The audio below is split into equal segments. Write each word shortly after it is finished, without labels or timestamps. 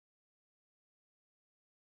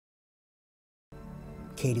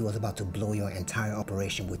Katie was about to blow your entire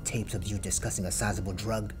operation with tapes of you discussing a sizable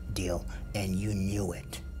drug deal, and you knew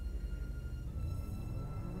it.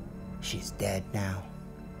 She's dead now.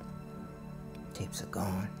 Tapes are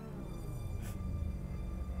gone.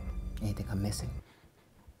 Anything I'm missing?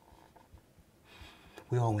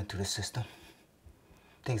 We all went through the system.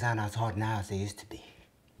 Things aren't as hard now as they used to be.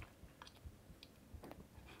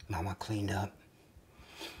 Mama cleaned up.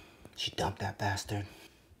 She dumped that bastard.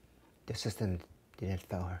 The system didn't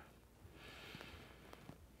fail her.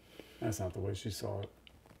 That's not the way she saw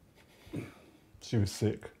it. She was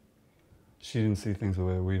sick. She didn't see things the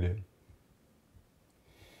way we did.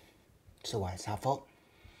 So what, it's our fault?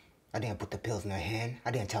 I didn't put the pills in her hand.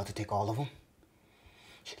 I didn't tell her to take all of them.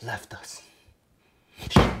 She left us.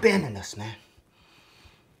 She abandoned us, man.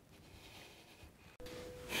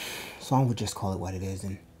 So I would just call it what it is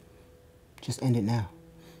and just end it now.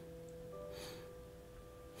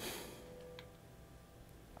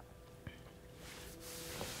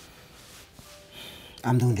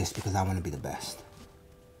 I'm doing this because I want to be the best.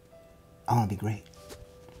 I want to be great.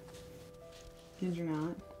 And you're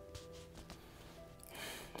not?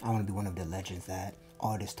 I want to be one of the legends that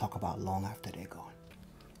artists talk about long after they're gone.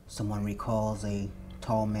 Someone recalls a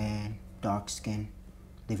tall man, dark skin,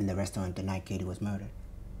 leaving the restaurant the night Katie was murdered.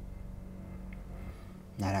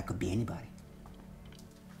 Now that could be anybody.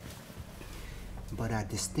 But I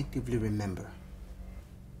distinctively remember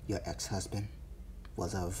your ex-husband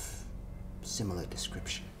was of similar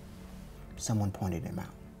description. Someone pointed him out.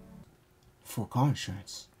 Full car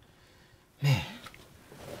insurance. Man,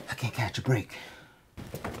 I can't catch a break.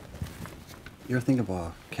 You ever think of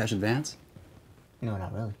a cash advance? No,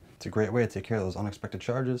 not really. It's a great way to take care of those unexpected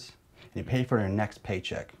charges, and you pay for your next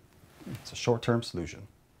paycheck. It's a short-term solution.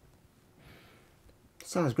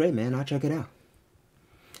 Sounds great, man. I'll check it out.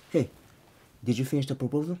 Hey, did you finish the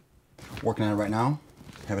proposal? Working on it right now.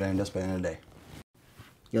 Have it on your desk by the end of the day.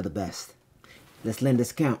 You're the best. Let's lend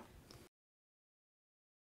this count.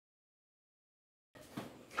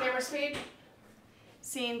 Camera speed.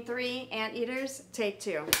 Scene 3, Anteaters, take 2.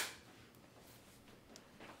 You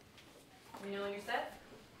know when you're set?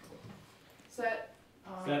 Set.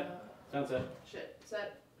 Set. Sound set. Shit.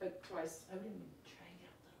 Set. Twice. I wouldn't try and get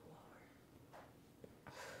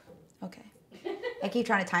a little lower. Okay. I keep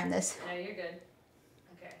trying to time this. No, you're good.